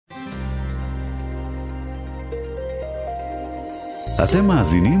אתם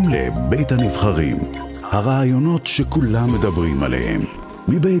מאזינים לבית הנבחרים, הרעיונות שכולם מדברים עליהם,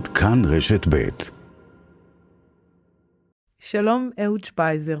 מבית כאן רשת בית. שלום אהוד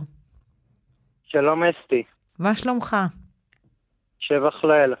שפייזר. שלום אסתי. מה שלומך? שבח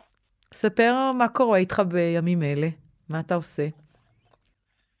לאל. ספר מה קורה איתך בימים אלה, מה אתה עושה?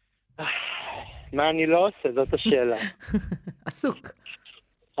 מה אני לא עושה, זאת השאלה. עסוק.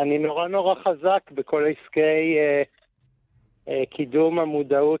 אני נורא חזק בכל עסקי קידום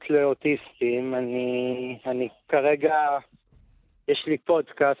המודעות לאוטיסטים. אני כרגע, יש לי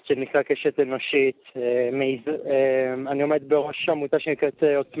פודקאסט שנקרא קשת אנושית. אני עומד בראש עמותה שנקראת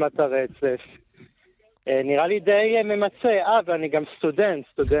עוצמת הרצף. נראה לי די ממצא. ואני גם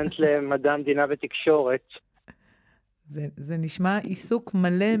סטודנט למדע המדינה ותקשורת. זה נשמע עיסוק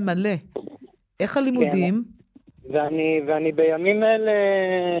מלא. איך הלימודים? כן. ואני בימים אלה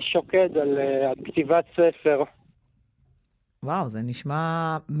שוקד על כתיבת ספר. וואו, זה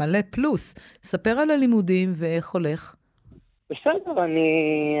נשמע מלא פלוס. ספר על הלימודים ואיך הולך. בסדר,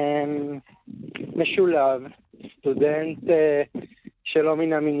 אני משולב, סטודנט שלא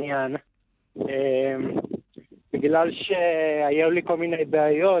מן המניין. בגלל שהיו לי כל מיני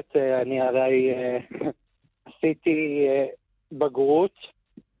בעיות, אני הרי עשיתי בגרות,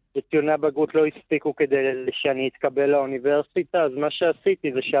 וציוני הבגרות לא הספיקו כדי שאני אתקבל לאוניברסיטה, אז מה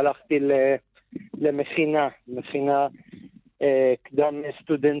שעשיתי זה שהלכתי למכינה קדם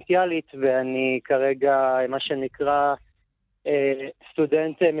סטודנטיאלית, ואני כרגע מה שנקרא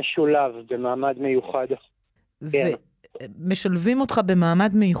סטודנט משולב במעמד מיוחד. ומשלבים אותך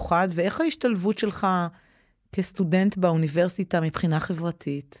במעמד מיוחד, ואיך ההשתלבות שלך כסטודנט באוניברסיטה מבחינה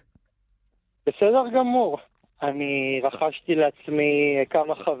חברתית? בסדר גמור. אני רכשתי לעצמי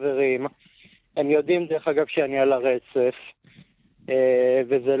כמה חברים. הם יודעים דרך אגב שאני על הרצף,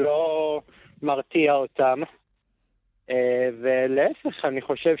 וזה לא מרתיע אותם. ולהפך, אני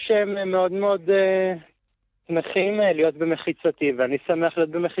חושב שהם מאוד מאוד שמחים להיות במחיצתי, ואני שמח להיות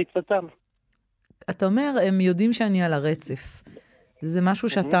במחיצתם. אתה אומר, הם יודעים שאני על הרצף. זה משהו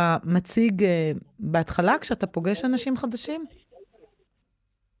שאתה מציג בהתחלה כשאתה פוגש אנשים חדשים?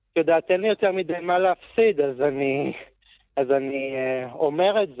 יודעת, אין לי יותר מדי מה להפסיד, אז אני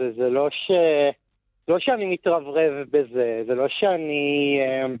אומר את זה. זה לא שאני מתרברב בזה, זה לא שאני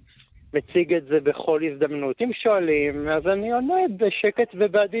מציג את זה בכל הזדמנות. אם שואלים, אז אני עונה בשקט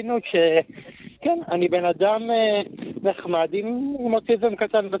ובעדינות שכן, אני בן אדם נחמד עם אוטיזם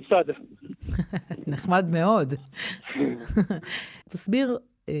קטן בצד. נחמד מאוד. תסביר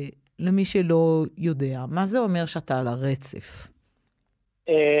למי שלא יודע, מה זה אומר שאתה על הרצף?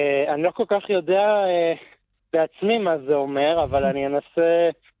 אני לא כל כך יודע בעצמי מה זה אומר, אבל אני אנסה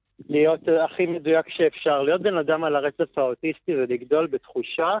להיות הכי מדויק שאפשר. להיות בן אדם על הרצף האוטיסטי ולגדול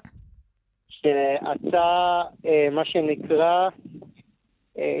בתחושה שאתה, מה שנקרא,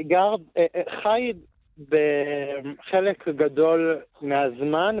 חי בחלק גדול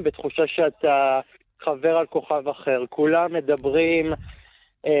מהזמן בתחושה שאתה חבר על כוכב אחר. כולם מדברים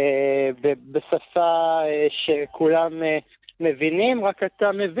בשפה שכולם מבינים, רק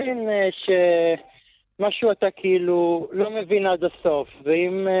אתה מבין שמשהו אתה כאילו לא מבין עד הסוף,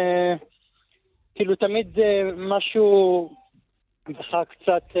 ואם כאילו תמיד משהו בך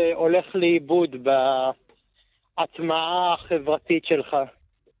קצת הולך לאיבוד בהטמעה החברתית שלך.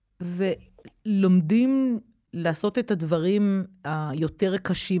 ולומדים לעשות את הדברים היותר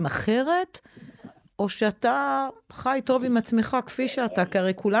קשים אחרת, או שאתה חי טוב עם עצמך כפי שאתה, כי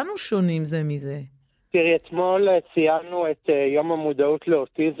הרי כולנו שונים זה מזה. תראי, אתמול ציינו את יום המודעות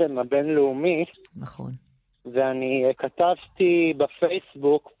לאוטיזם הבינלאומי. נכון. ואני כתבתי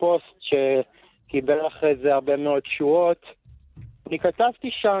בפייסבוק פוסט שקיבל אחרי זה הרבה מאוד תשואות. אני כתבתי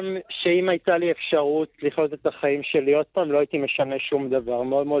שם שאם הייתה לי אפשרות לחיות את החיים שלי עוד פעם, לא הייתי משנה שום דבר.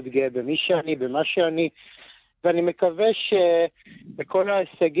 מאוד מאוד גאה במי שאני, במה שאני. ואני מקווה שבכל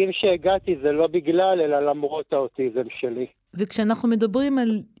ההישגים שהגעתי זה לא בגלל, אלא למרות האוטיזם שלי. וכשאנחנו מדברים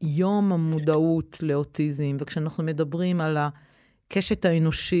על יום המודעות לאוטיזם, וכשאנחנו מדברים על הקשת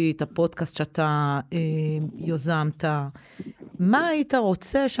האנושית, הפודקאסט שאתה יוזמת, מה היית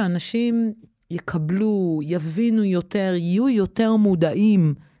רוצה שאנשים יקבלו, יבינו יותר, יהיו יותר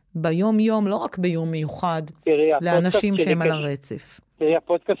מודעים ביום-יום, לא רק ביום מיוחד, לאנשים שהם על הרצף? תראי,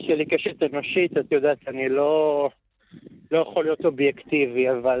 הפודקאסט שלי קשת אנושית, את יודעת, אני לא יכול להיות אובייקטיבי,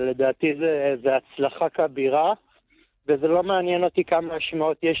 אבל לדעתי זה הצלחה כבירה, וזה לא מעניין אותי כמה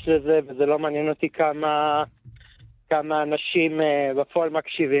השמעות יש לזה, וזה לא מעניין אותי כמה אנשים בפועל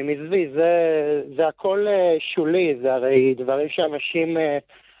מקשיבים. עזבי, זה הכל שולי, זה הרי דברים שאנשים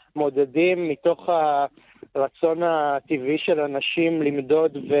מודדים מתוך הרצון הטבעי של אנשים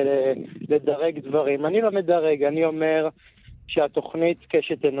למדוד ולדרג דברים. אני לא מדרג, אני אומר שהתוכנית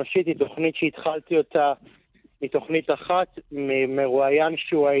קשת אנושית היא תוכנית שהתחלתי אותה, היא תוכנית אחת מרואיין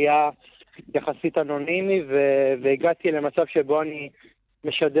שהוא היה יחסית אנונימי, והגעתי למצב שבו אני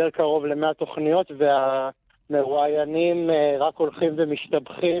משדר קרוב ל100 תוכניות, והמרואיינים רק הולכים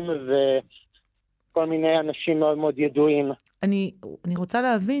ומשתבחים, וכל מיני אנשים מאוד מאוד ידועים. אני רוצה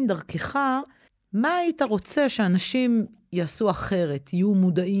להבין דרכך, מה היית רוצה שאנשים יעשו אחרת, יהיו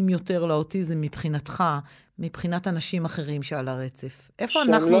מודעים יותר לאוטיזם מבחינתך, מבחינת אנשים אחרים שעל הרצף? איפה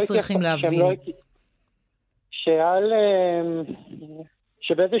אנחנו צריכים להבין?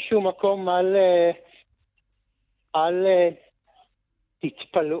 שבאיזשהו מקום אל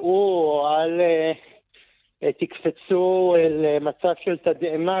תתפלאו או אל תקפצו אל מצב של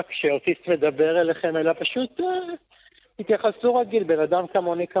תדהמה כשאוטיסט מדבר אליכם, אלא פשוט תתייחסו רגיל, בן אדם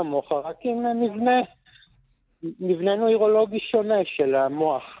כמוני כמוך, רק עם מבנה נוירולוגי שונה של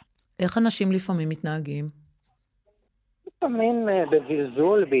המוח. איך אנשים לפעמים מתנהגים? לפעמים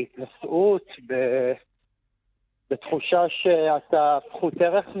בזלזול, בהתנשאות, בתחושה שאתה פחות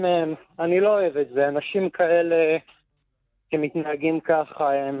ערך מהם. אני לא אוהב את זה. אנשים כאלה שמתנהגים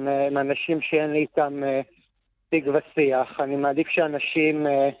ככה הם אנשים שאין לי איתם שיג ושיח. אני מעדיף שאנשים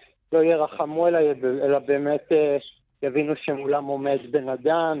לא ירחמו אליי, אלא באמת יבינו שמולם עומד בן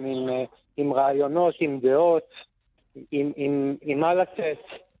אדם עם רעיונות, עם דעות, עם מה לתת.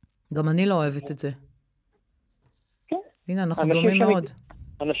 גם אני לא אוהבת את זה. כן. הנה, אנחנו דומים מאוד.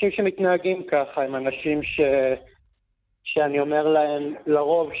 אנשים שמתנהגים ככה הם אנשים שאני אומר להם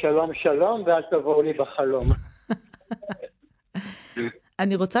לרוב שלום שלום, ואל תבואו לי בחלום.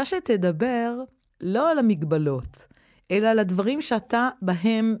 אני רוצה שתדבר לא על המגבלות, אלא על הדברים שאתה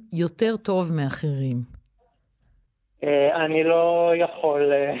בהם יותר טוב מאחרים. אני לא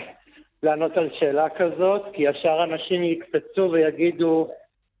יכול לענות על שאלה כזאת, כי ישר אנשים יקפצו ויגידו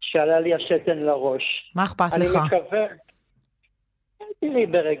שעלה לי השתן לראש. מה אכפת לך? אני מקווה, הייתי לי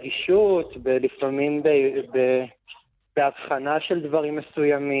ברגישות, לפעמים בהבחנה של דברים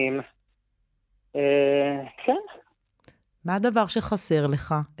מסוימים. כן. מה הדבר שחסר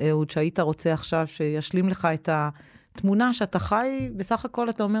לך, אהוד, שהיית רוצה עכשיו שישלים לך את התמונה שאתה חי, בסך הכל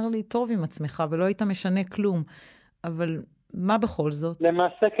אתה אומר לי טוב עם עצמך, ולא היית משנה כלום. אבל מה בכל זאת?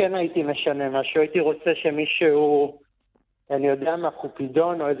 למעשה כן הייתי משנה משהו. הייתי רוצה שמישהו, אני יודע מה,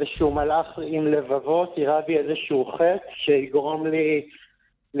 קופידון או איזשהו מלאך עם לבבות, יראה בי איזשהו חטא שיגרום לי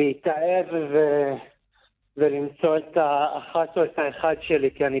להתאהב ולמצוא את האחת או את האחד שלי,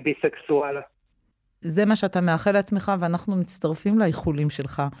 כי אני ביסקסואל. זה מה שאתה מאחל לעצמך, ואנחנו מצטרפים לאיחולים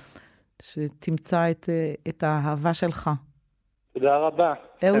שלך, שתמצא את האהבה שלך. תודה רבה.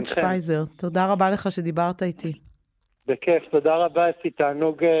 אהוד שפייזר, תודה רבה לך שדיברת איתי. בכיף, תודה רבה, אסי,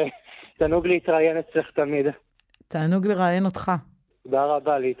 תענוג להתראיין אצלך תמיד. תענוג לראיין אותך. תודה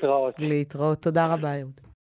רבה, להתראות. להתראות, תודה רבה, אהוד.